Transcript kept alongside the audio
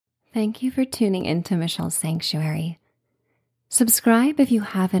Thank you for tuning into Michelle's Sanctuary. Subscribe if you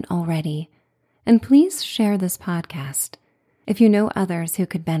haven't already, and please share this podcast if you know others who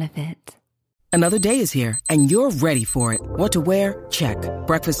could benefit. Another day is here, and you're ready for it. What to wear? Check.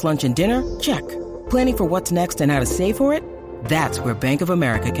 Breakfast, lunch, and dinner? Check. Planning for what's next and how to save for it? That's where Bank of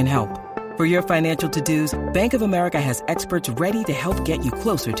America can help. For your financial to-dos, Bank of America has experts ready to help get you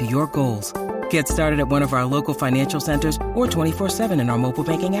closer to your goals. Get started at one of our local financial centers or 24/7 in our mobile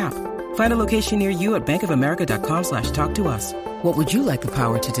banking app. Find a location near you at bankofamerica.com/talktous. What would you like the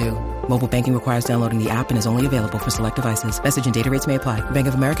power to do? Mobile banking requires downloading the app and is only available for select devices. Message and data rates may apply. Bank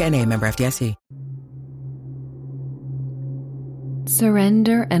of America N.A., member FDIC.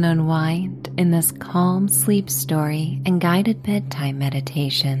 Surrender and unwind in this calm sleep story and guided bedtime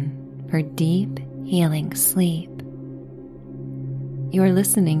meditation for deep, healing sleep. You are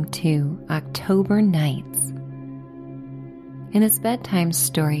listening to October Nights. In this bedtime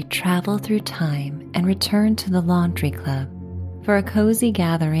story, travel through time and return to the laundry club for a cozy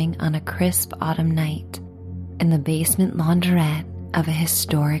gathering on a crisp autumn night in the basement laundrette of a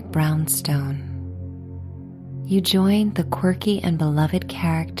historic brownstone. You join the quirky and beloved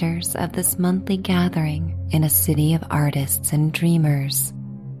characters of this monthly gathering in a city of artists and dreamers.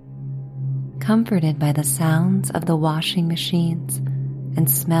 Comforted by the sounds of the washing machines and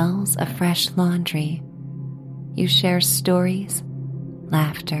smells of fresh laundry, you share stories,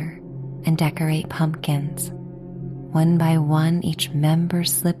 laughter, and decorate pumpkins. One by one, each member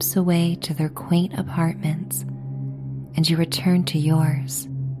slips away to their quaint apartments, and you return to yours.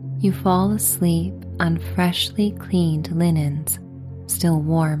 You fall asleep on freshly cleaned linens, still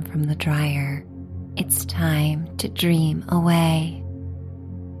warm from the dryer. It's time to dream away.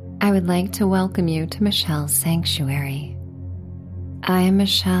 I would like to welcome you to Michelle's Sanctuary. I am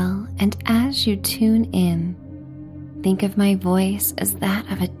Michelle, and as you tune in, think of my voice as that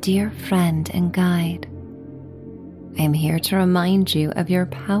of a dear friend and guide. I am here to remind you of your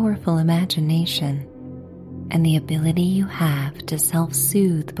powerful imagination and the ability you have to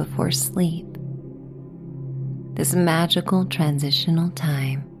self-soothe before sleep. This magical transitional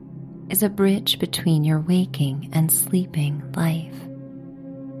time is a bridge between your waking and sleeping life.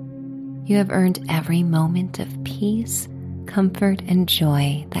 You have earned every moment of peace, comfort, and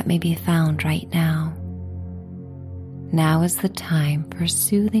joy that may be found right now. Now is the time for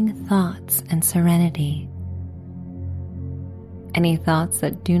soothing thoughts and serenity. Any thoughts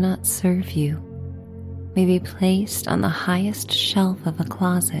that do not serve you may be placed on the highest shelf of a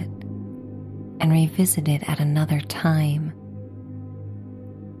closet and revisited at another time.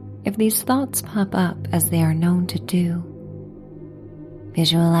 If these thoughts pop up as they are known to do,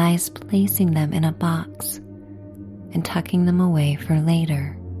 visualize placing them in a box and tucking them away for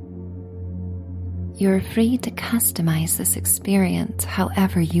later. You are free to customize this experience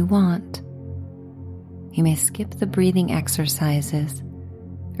however you want. You may skip the breathing exercises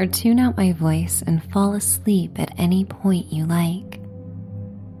or tune out my voice and fall asleep at any point you like.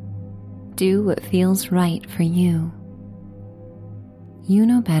 Do what feels right for you. You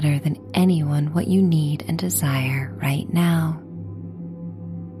know better than anyone what you need and desire right now.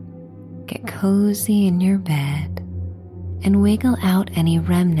 Get cozy in your bed and wiggle out any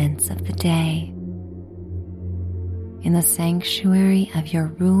remnants of the day. In the sanctuary of your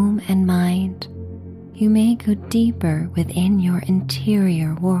room and mind, you may go deeper within your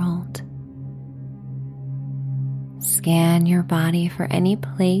interior world. Scan your body for any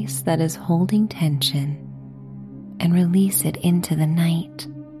place that is holding tension and release it into the night.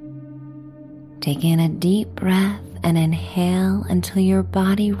 Take in a deep breath and inhale until your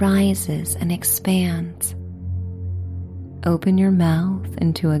body rises and expands. Open your mouth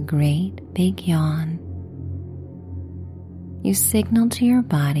into a great big yawn. You signal to your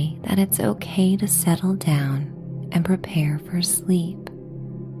body that it's okay to settle down and prepare for sleep.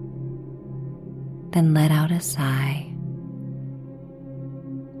 Then let out a sigh.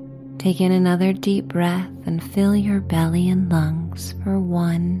 Take in another deep breath and fill your belly and lungs for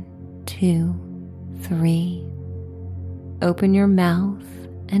 1, 2, 3. Open your mouth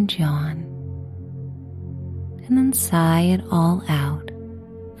and yawn. And then sigh it all out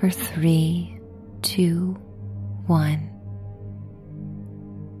for 3, 2, 1.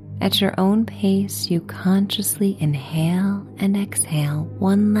 At your own pace, you consciously inhale and exhale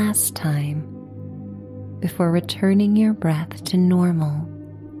one last time before returning your breath to normal.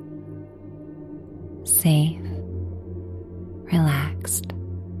 Safe, relaxed,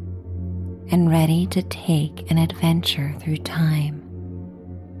 and ready to take an adventure through time.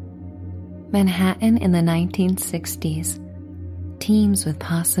 Manhattan in the 1960s teems with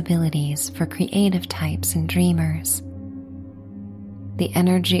possibilities for creative types and dreamers. The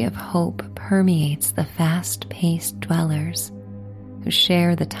energy of hope permeates the fast-paced dwellers who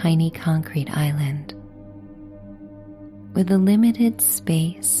share the tiny concrete island. With a limited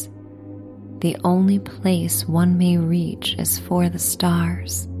space, the only place one may reach is for the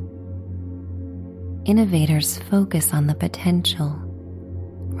stars. Innovators focus on the potential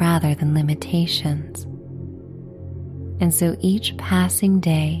rather than limitations. And so each passing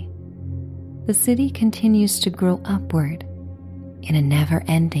day, the city continues to grow upward in a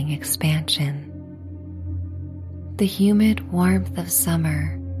never-ending expansion. The humid warmth of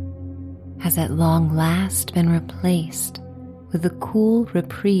summer has at long last been replaced with the cool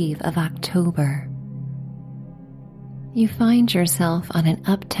reprieve of October. You find yourself on an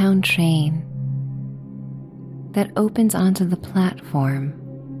uptown train that opens onto the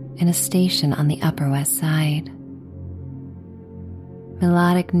platform in a station on the Upper West Side.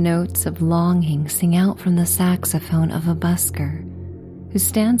 Melodic notes of longing sing out from the saxophone of a busker who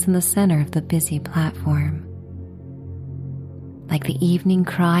stands in the center of the busy platform. Like the evening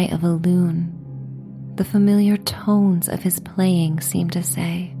cry of a loon, the familiar tones of his playing seem to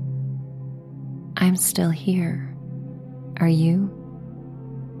say, "I'm still here. Are you?"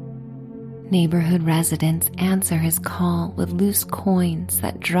 Neighborhood residents answer his call with loose coins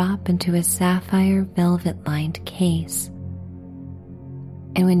that drop into a sapphire velvet-lined case.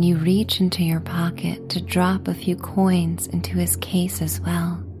 And when you reach into your pocket to drop a few coins into his case as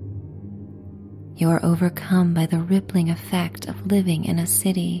well, you are overcome by the rippling effect of living in a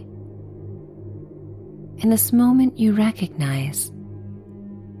city. In this moment, you recognize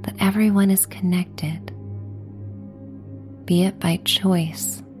that everyone is connected, be it by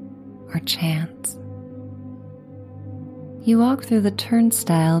choice or chance. You walk through the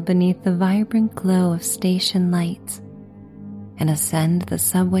turnstile beneath the vibrant glow of station lights and ascend the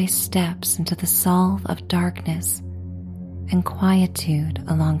subway steps into the solve of darkness and quietude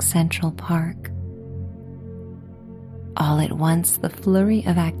along Central Park. All at once, the flurry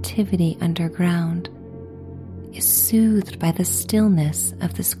of activity underground is soothed by the stillness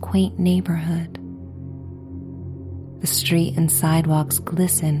of this quaint neighborhood. The street and sidewalks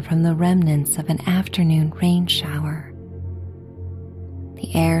glisten from the remnants of an afternoon rain shower.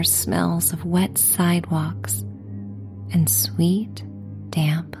 The air smells of wet sidewalks and sweet,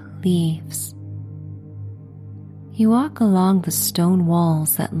 damp leaves. You walk along the stone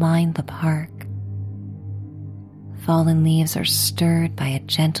walls that line the park. Fallen leaves are stirred by a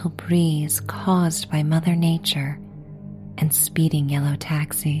gentle breeze caused by Mother Nature and speeding yellow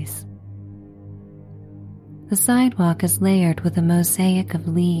taxis. The sidewalk is layered with a mosaic of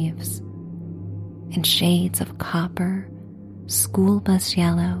leaves in shades of copper, school bus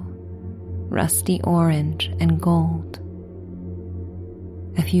yellow, rusty orange, and gold.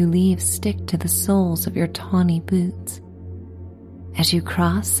 A few leaves stick to the soles of your tawny boots as you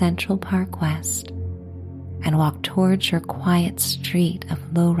cross Central Park West and walk towards your quiet street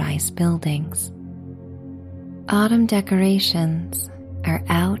of low-rise buildings. Autumn decorations are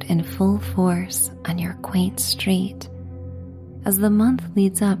out in full force on your quaint street as the month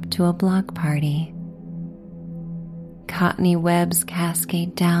leads up to a block party. Cottony webs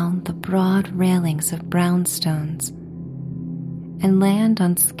cascade down the broad railings of brownstones and land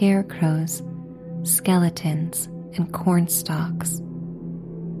on scarecrows, skeletons, and cornstalks.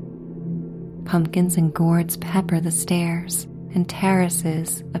 Pumpkins and gourds pepper the stairs and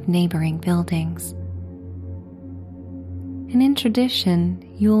terraces of neighboring buildings. And in tradition,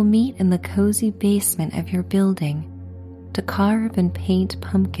 you will meet in the cozy basement of your building to carve and paint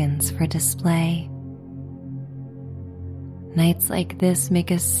pumpkins for display. Nights like this make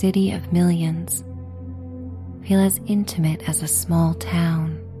a city of millions feel as intimate as a small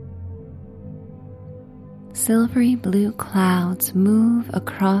town. Silvery blue clouds move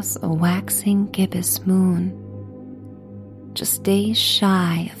across a waxing gibbous moon, just days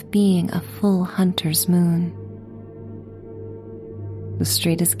shy of being a full hunter's moon. The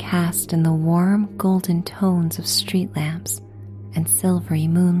street is cast in the warm golden tones of street lamps and silvery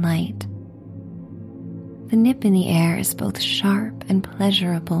moonlight. The nip in the air is both sharp and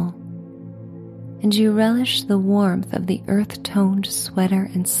pleasurable, and you relish the warmth of the earth-toned sweater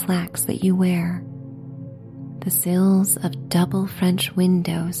and slacks that you wear. The sills of double French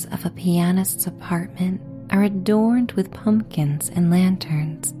windows of a pianist's apartment are adorned with pumpkins and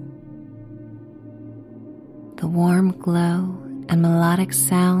lanterns. The warm glow and melodic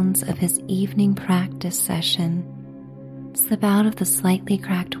sounds of his evening practice session slip out of the slightly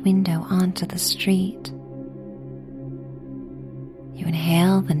cracked window onto the street. You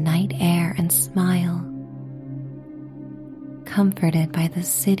inhale the night air and smile, comforted by the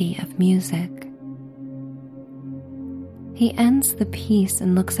city of music. He ends the piece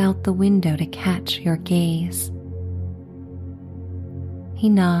and looks out the window to catch your gaze. He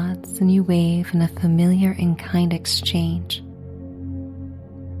nods and you wave in a familiar and kind exchange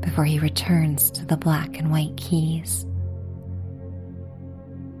before he returns to the black and white keys.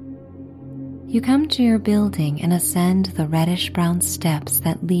 You come to your building and ascend the reddish-brown steps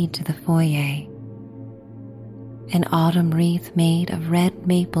that lead to the foyer. An autumn wreath made of red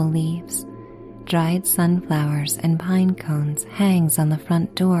maple leaves, dried sunflowers, and pine cones hangs on the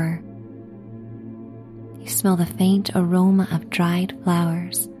front door. You smell the faint aroma of dried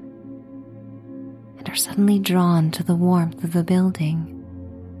flowers and are suddenly drawn to the warmth of the building.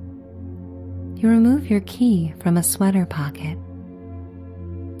 You remove your key from a sweater pocket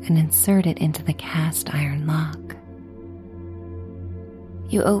and insert it into the cast iron lock.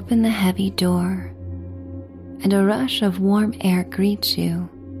 You open the heavy door, and a rush of warm air greets you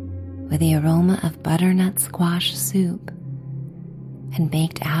with the aroma of butternut squash soup and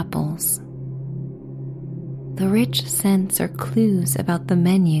baked apples. The rich scents are clues about the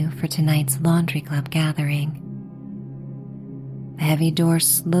menu for tonight's laundry club gathering. The heavy door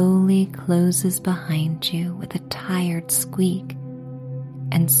slowly closes behind you with a tired squeak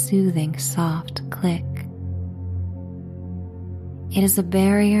and soothing soft click. It is a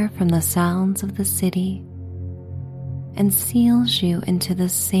barrier from the sounds of the city and seals you into the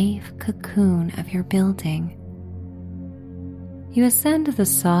safe cocoon of your building. You ascend the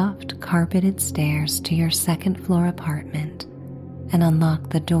soft, carpeted stairs to your second-floor apartment and unlock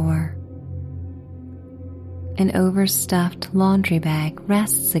the door. An overstuffed laundry bag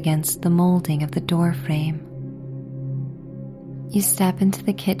rests against the molding of the door frame. You step into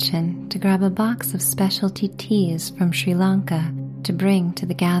the kitchen to grab a box of specialty teas from Sri Lanka to bring to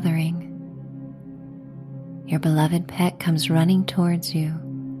the gathering. Your beloved pet comes running towards you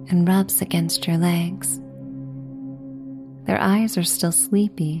and rubs against your legs. Their eyes are still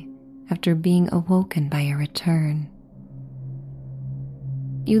sleepy after being awoken by your return.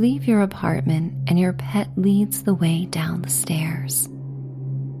 You leave your apartment and your pet leads the way down the stairs.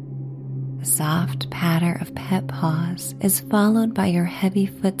 The soft patter of pet paws is followed by your heavy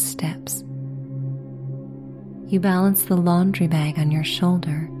footsteps. You balance the laundry bag on your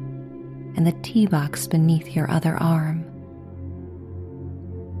shoulder and the tea box beneath your other arm.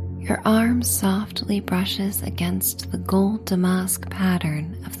 Your arm softly brushes against the gold damask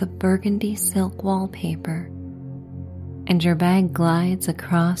pattern of the burgundy silk wallpaper, and your bag glides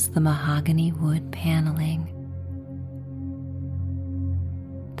across the mahogany wood paneling.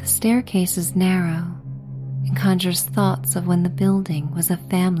 The staircase is narrow and conjures thoughts of when the building was a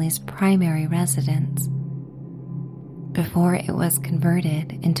family's primary residence before it was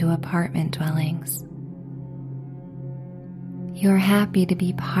converted into apartment dwellings. You are happy to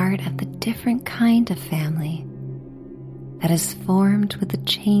be part of the different kind of family that is formed with the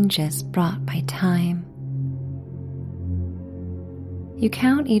changes brought by time. You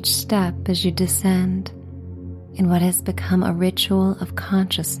count each step as you descend in what has become a ritual of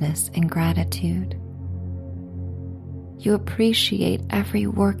consciousness and gratitude. You appreciate every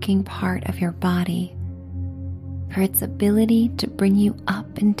working part of your body for its ability to bring you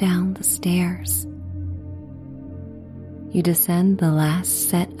up and down the stairs. You descend the last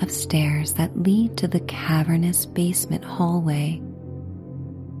set of stairs that lead to the cavernous basement hallway.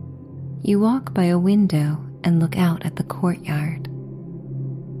 You walk by a window and look out at the courtyard.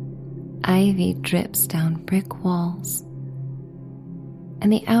 Ivy drips down brick walls,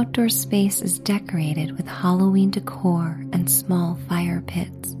 and the outdoor space is decorated with Halloween decor and small fire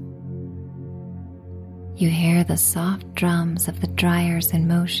pits. You hear the soft drums of the dryers in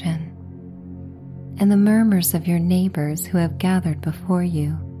motion and the murmurs of your neighbors who have gathered before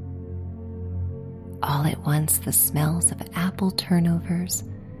you. All at once the smells of apple turnovers,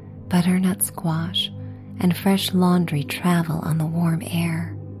 butternut squash, and fresh laundry travel on the warm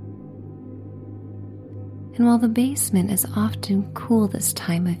air. And while the basement is often cool this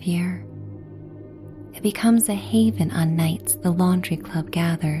time of year, it becomes a haven on nights the laundry club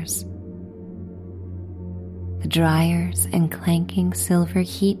gathers. The dryers and clanking silver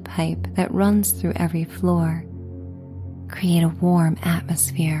heat pipe that runs through every floor create a warm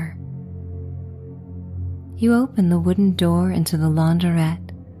atmosphere. You open the wooden door into the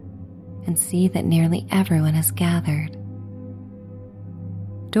laundrette and see that nearly everyone has gathered.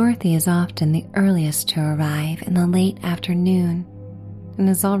 Dorothy is often the earliest to arrive in the late afternoon and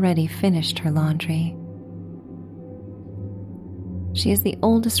has already finished her laundry. She is the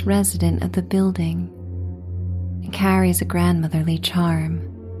oldest resident of the building and carries a grandmotherly charm.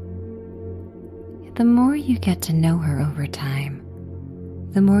 Yet the more you get to know her over time,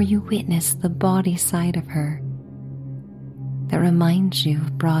 the more you witness the bawdy side of her, that reminds you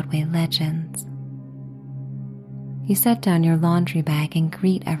of Broadway legends. You set down your laundry bag and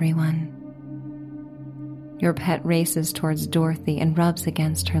greet everyone. Your pet races towards Dorothy and rubs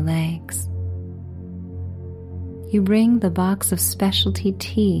against her legs. You bring the box of specialty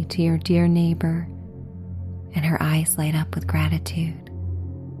tea to your dear neighbor, and her eyes light up with gratitude.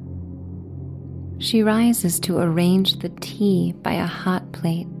 She rises to arrange the tea by a hot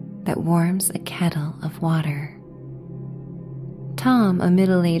plate that warms a kettle of water. Tom, a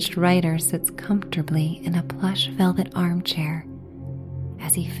middle-aged writer, sits comfortably in a plush velvet armchair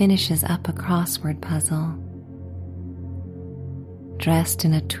as he finishes up a crossword puzzle. Dressed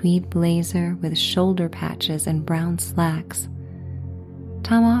in a tweed blazer with shoulder patches and brown slacks,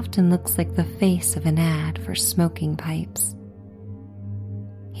 Tom often looks like the face of an ad for smoking pipes.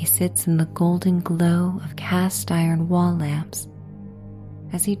 He sits in the golden glow of cast iron wall lamps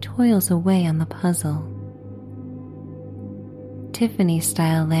as he toils away on the puzzle.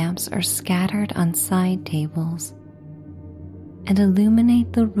 Tiffany-style lamps are scattered on side tables and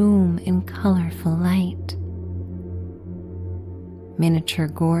illuminate the room in colorful light. Miniature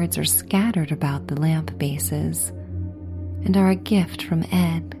gourds are scattered about the lamp bases and are a gift from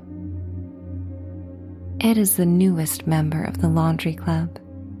Ed. Ed is the newest member of the laundry club.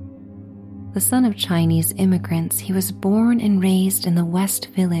 The son of Chinese immigrants, he was born and raised in the West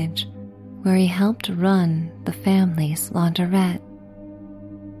Village, where he helped run the family's laundrette.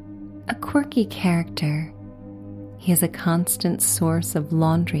 A quirky character, he is a constant source of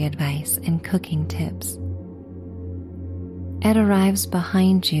laundry advice and cooking tips. Ed arrives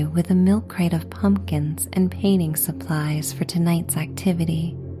behind you with a milk crate of pumpkins and painting supplies for tonight's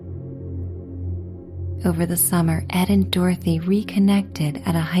activity. Over the summer, Ed and Dorothy reconnected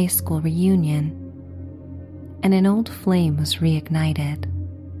at a high school reunion, and an old flame was reignited.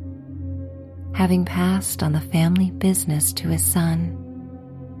 Having passed on the family business to his son,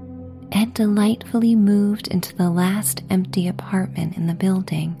 Ed delightfully moved into the last empty apartment in the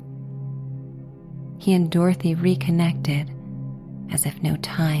building. He and Dorothy reconnected as if no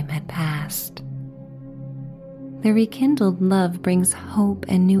time had passed. Their rekindled love brings hope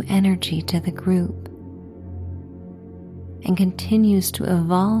and new energy to the group and continues to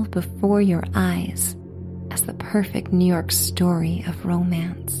evolve before your eyes as the perfect New York story of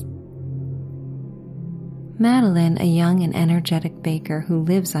romance. Madeline, a young and energetic baker who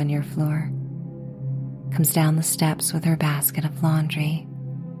lives on your floor, comes down the steps with her basket of laundry.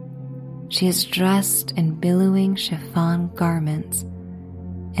 She is dressed in billowing chiffon garments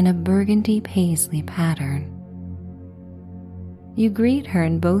in a burgundy paisley pattern. You greet her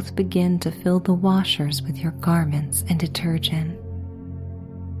and both begin to fill the washers with your garments and detergent.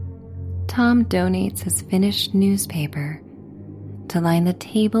 Tom donates his finished newspaper to line the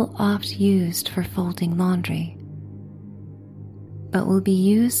table oft used for folding laundry, but will be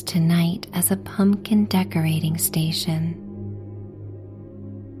used tonight as a pumpkin decorating station.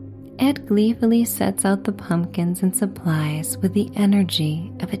 Ed gleefully sets out the pumpkins and supplies with the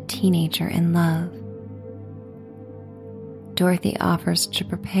energy of a teenager in love. Dorothy offers to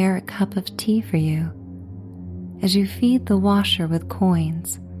prepare a cup of tea for you as you feed the washer with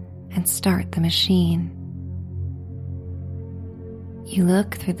coins and start the machine. You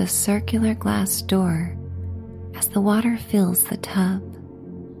look through the circular glass door as the water fills the tub.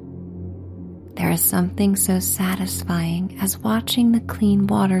 There is something so satisfying as watching the clean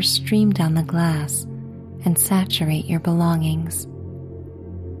water stream down the glass and saturate your belongings.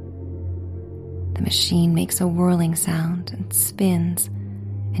 The machine makes a whirling sound and spins,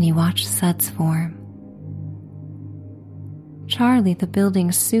 and you watch suds form. Charlie, the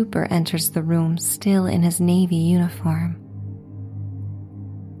building super, enters the room still in his Navy uniform.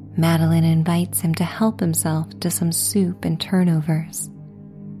 Madeline invites him to help himself to some soup and turnovers.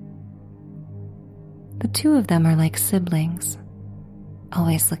 The two of them are like siblings,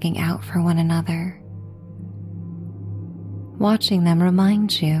 always looking out for one another. Watching them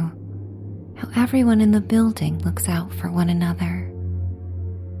reminds you how everyone in the building looks out for one another.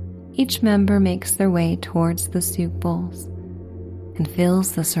 Each member makes their way towards the soup bowls and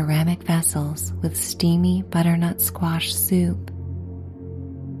fills the ceramic vessels with steamy butternut squash soup.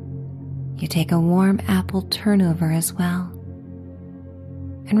 You take a warm apple turnover as well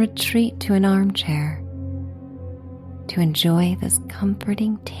and retreat to an armchair to enjoy this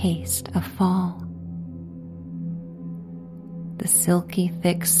comforting taste of fall. The silky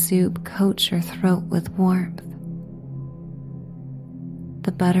thick soup coats your throat with warmth.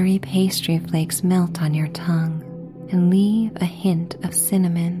 The buttery pastry flakes melt on your tongue and leave a hint of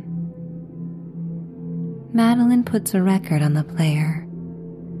cinnamon. Madeline puts a record on the player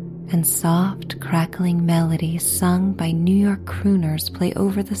and soft, crackling melodies sung by New York crooners play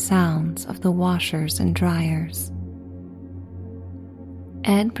over the sounds of the washers and dryers.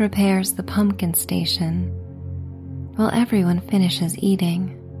 Ed prepares the pumpkin station while everyone finishes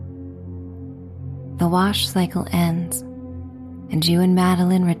eating. The wash cycle ends, and you and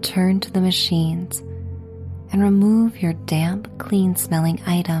Madeline return to the machines and remove your damp, clean-smelling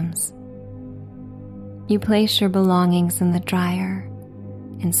items. You place your belongings in the dryer,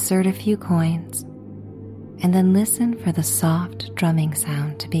 insert a few coins, and then listen for the soft drumming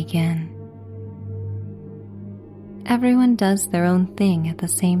sound to begin. Everyone does their own thing at the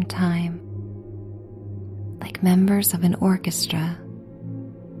same time, like members of an orchestra,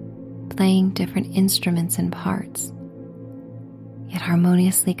 playing different instruments and parts, yet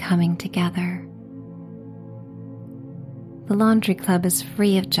harmoniously coming together. The Laundry Club is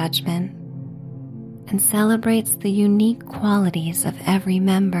free of judgment and celebrates the unique qualities of every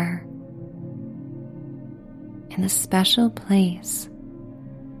member. In this special place,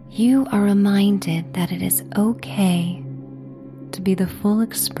 you are reminded that it is okay to be the full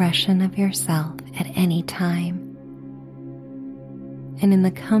expression of yourself at any time. And in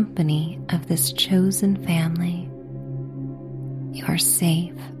the company of this chosen family, you are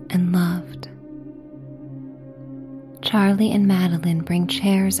safe and loved. Charlie and Madeline bring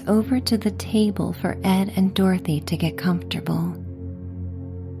chairs over to the table for Ed and Dorothy to get comfortable.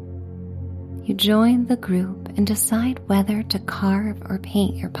 You join the group and decide whether to carve or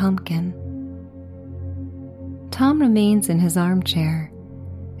paint your pumpkin. Tom remains in his armchair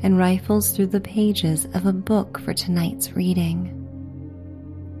and rifles through the pages of a book for tonight's reading.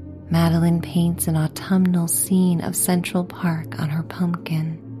 Madeline paints an autumnal scene of Central Park on her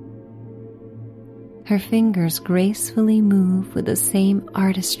pumpkin. Her fingers gracefully move with the same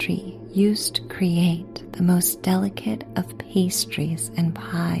artistry used to create the most delicate of pastries and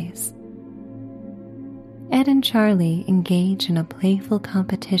pies. Ed and Charlie engage in a playful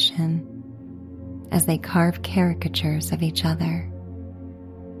competition as they carve caricatures of each other.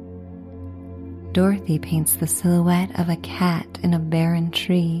 Dorothy paints the silhouette of a cat in a barren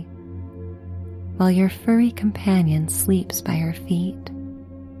tree, while your furry companion sleeps by her feet.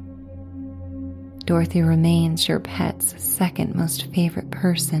 Dorothy remains your pet's second most favorite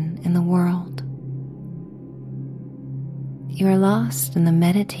person in the world. You are lost in the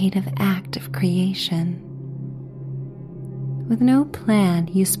meditative act of creation. With no plan,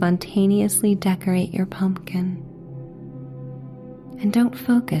 you spontaneously decorate your pumpkin and don't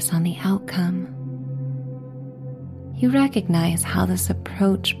focus on the outcome. You recognize how this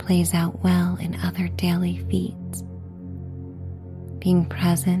approach plays out well in other daily feats. Being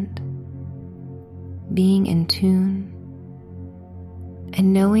present, being in tune,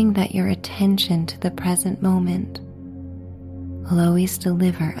 and knowing that your attention to the present moment will always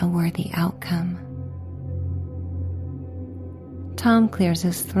deliver a worthy outcome. Tom clears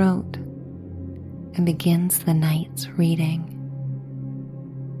his throat and begins the night's reading.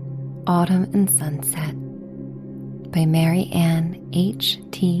 Autumn and Sunset by Mary Ann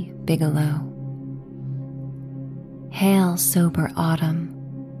H.T. Bigelow. Hail, sober autumn,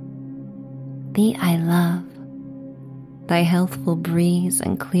 thee I love, thy healthful breeze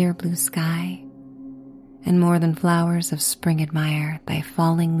and clear blue sky, and more than flowers of spring admire thy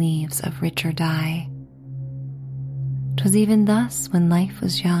falling leaves of richer dye. 'Twas even thus when life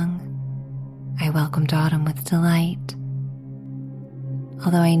was young, I welcomed autumn with delight,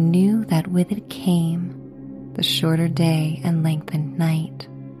 although I knew that with it came the shorter day and lengthened night.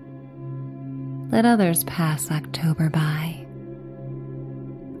 Let others pass October by,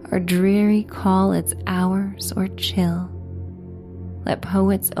 or dreary call its hours or chill. Let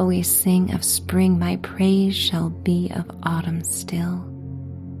poets always sing of spring, my praise shall be of autumn still.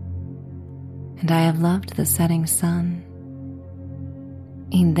 And I have loved the setting sun,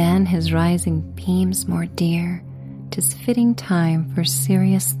 e'en then his rising beams more dear. 'Tis fitting time for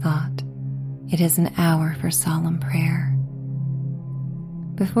serious thought, it is an hour for solemn prayer.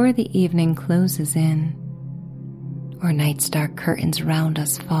 Before the evening closes in, or night's dark curtains round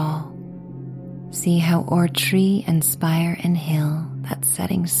us fall, see how o'er tree and spire and hill that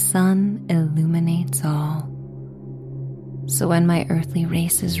setting sun illuminates all. So when my earthly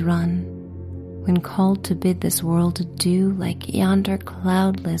race is run, when called to bid this world adieu, like yonder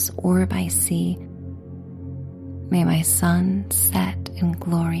cloudless orb I see, may my sun set in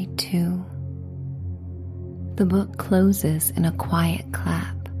glory too. The book closes in a quiet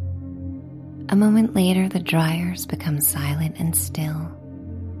clap. A moment later, the dryers become silent and still.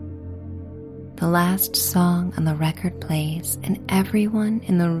 The last song on the record plays, and everyone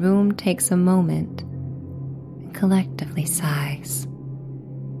in the room takes a moment and collectively sighs.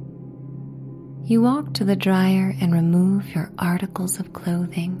 You walk to the dryer and remove your articles of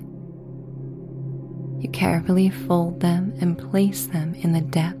clothing. You carefully fold them and place them in the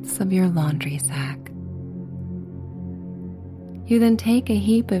depths of your laundry sack. You then take a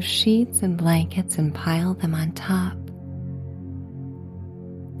heap of sheets and blankets and pile them on top.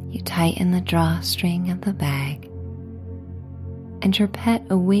 You tighten the drawstring of the bag, and your pet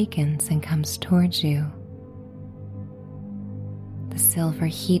awakens and comes towards you. The silver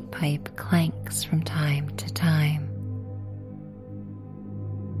heat pipe clanks from time to time.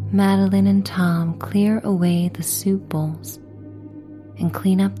 Madeline and Tom clear away the soup bowls and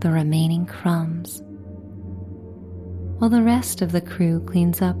clean up the remaining crumbs, while the rest of the crew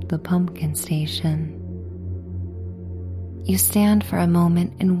cleans up the pumpkin station. You stand for a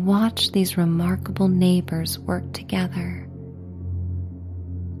moment and watch these remarkable neighbors work together.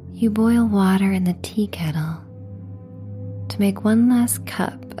 You boil water in the tea kettle to make one last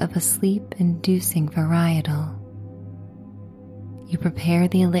cup of a sleep-inducing varietal. You prepare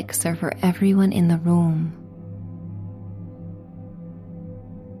the elixir for everyone in the room.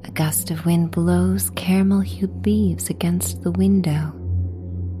 A gust of wind blows caramel-hued leaves against the window.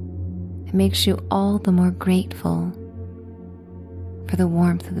 It makes you all the more grateful for the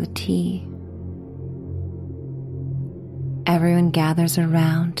warmth of the tea. Everyone gathers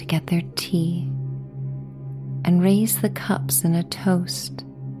around to get their tea and raise the cups in a toast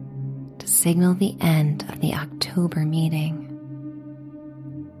to signal the end of the October meeting.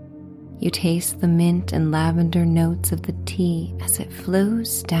 You taste the mint and lavender notes of the tea as it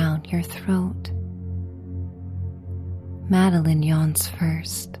flows down your throat. Madeline yawns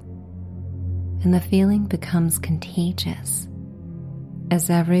first, and the feeling becomes contagious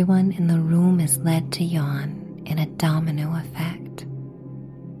as everyone in the room is led to yawn in a domino effect.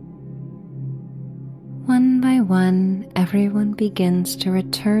 One by one, everyone begins to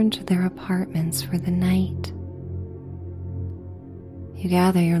return to their apartments for the night. You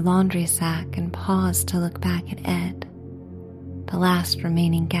gather your laundry sack and pause to look back at Ed, the last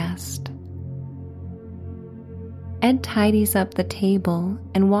remaining guest. Ed tidies up the table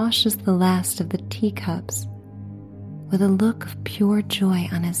and washes the last of the teacups with a look of pure joy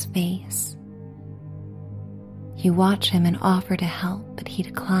on his face. You watch him and offer to help, but he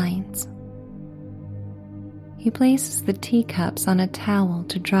declines. He places the teacups on a towel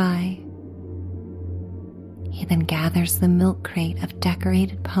to dry. He then gathers the milk crate of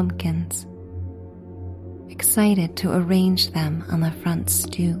decorated pumpkins, excited to arrange them on the front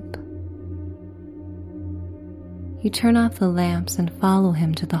stoop. You turn off the lamps and follow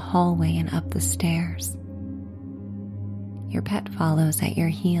him to the hallway and up the stairs. Your pet follows at your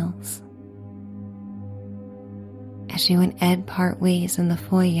heels. As you and Ed part ways in the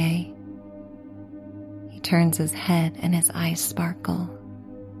foyer, he turns his head and his eyes sparkle.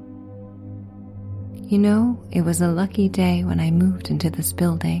 You know, it was a lucky day when I moved into this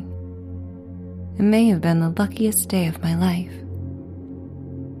building. It may have been the luckiest day of my life.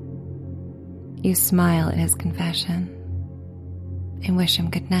 You smile at his confession and wish him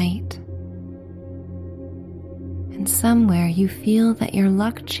good night. And somewhere you feel that your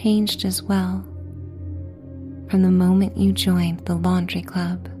luck changed as well from the moment you joined the laundry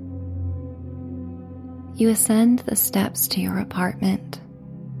club. You ascend the steps to your apartment,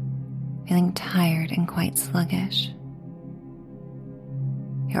 feeling tired and quite sluggish.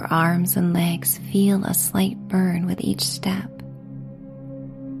 Your arms and legs feel a slight burn with each step,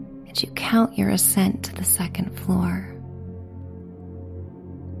 and you count your ascent to the second floor.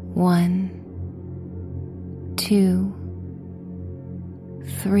 1, 2,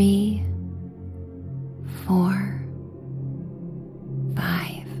 3, 4,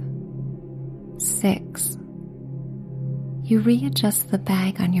 5, 6. You readjust the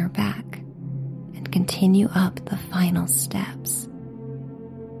bag on your back and continue up the final steps.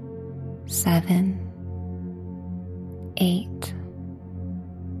 7, 8,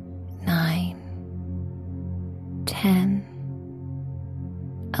 9, 10,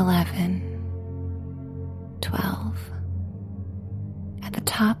 11, 12. At the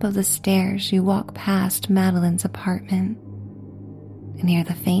top of the stairs, you walk past Madeline's apartment and hear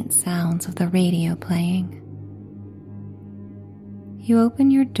the faint sounds of the radio playing. You open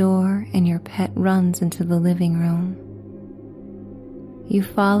your door and your pet runs into the living room. You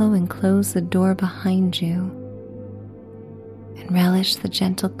follow and close the door behind you and relish the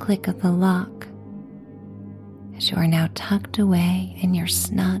gentle click of the lock as you are now tucked away in your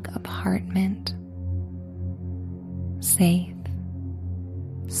snug apartment. Safe,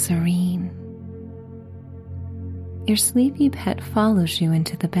 serene. Your sleepy pet follows you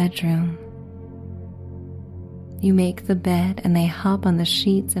into the bedroom. You make the bed and they hop on the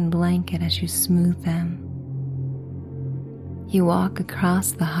sheets and blanket as you smooth them. You walk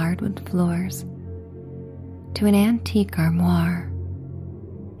across the hardwood floors to an antique armoire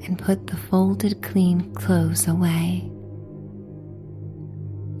and put the folded clean clothes away.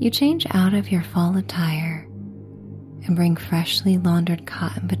 You change out of your fall attire and bring freshly laundered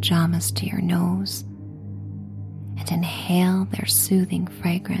cotton pajamas to your nose and inhale their soothing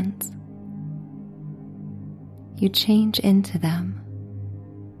fragrance. You change into them.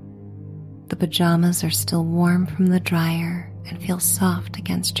 The pajamas are still warm from the dryer and feel soft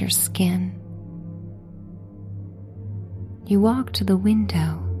against your skin. You walk to the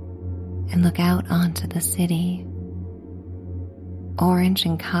window and look out onto the city. Orange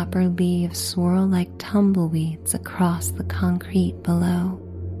and copper leaves swirl like tumbleweeds across the concrete below.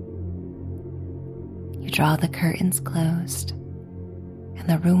 You draw the curtains closed, and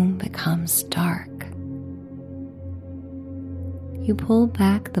the room becomes dark. You pull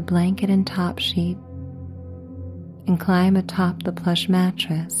back the blanket and top sheet and climb atop the plush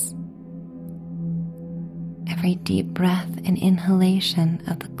mattress. Every deep breath and inhalation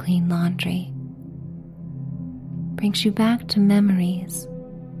of the clean laundry brings you back to memories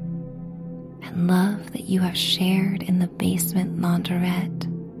and love that you have shared in the basement laundrette.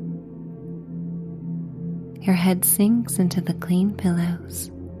 Your head sinks into the clean pillows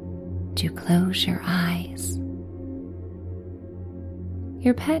as you close your eyes.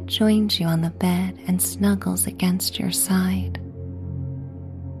 Your pet joins you on the bed and snuggles against your side.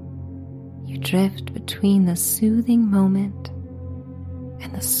 You drift between the soothing moment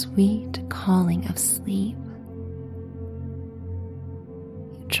and the sweet calling of sleep.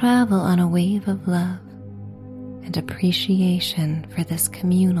 You travel on a wave of love and appreciation for this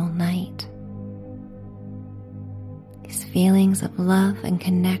communal night. These feelings of love and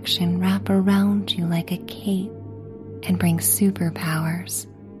connection wrap around you like a cape and bring superpowers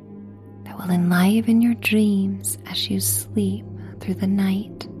that will enliven your dreams as you sleep through the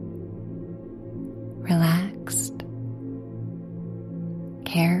night. Relaxed,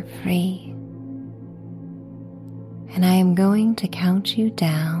 carefree, and I am going to count you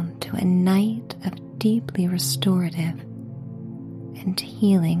down to a night of deeply restorative and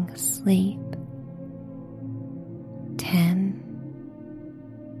healing sleep. 10,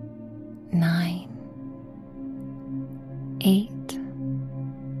 9, 8,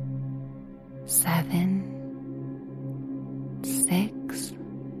 7, 6,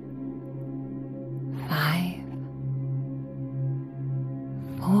 5,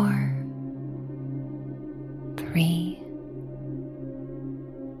 4, 3,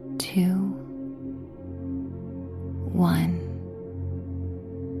 2, 1.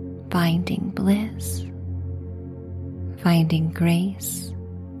 Finding bliss, finding grace,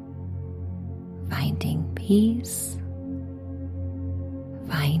 finding peace,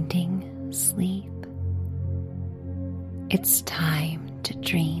 finding sleep. It's time to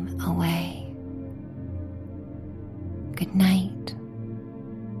dream away. Good night.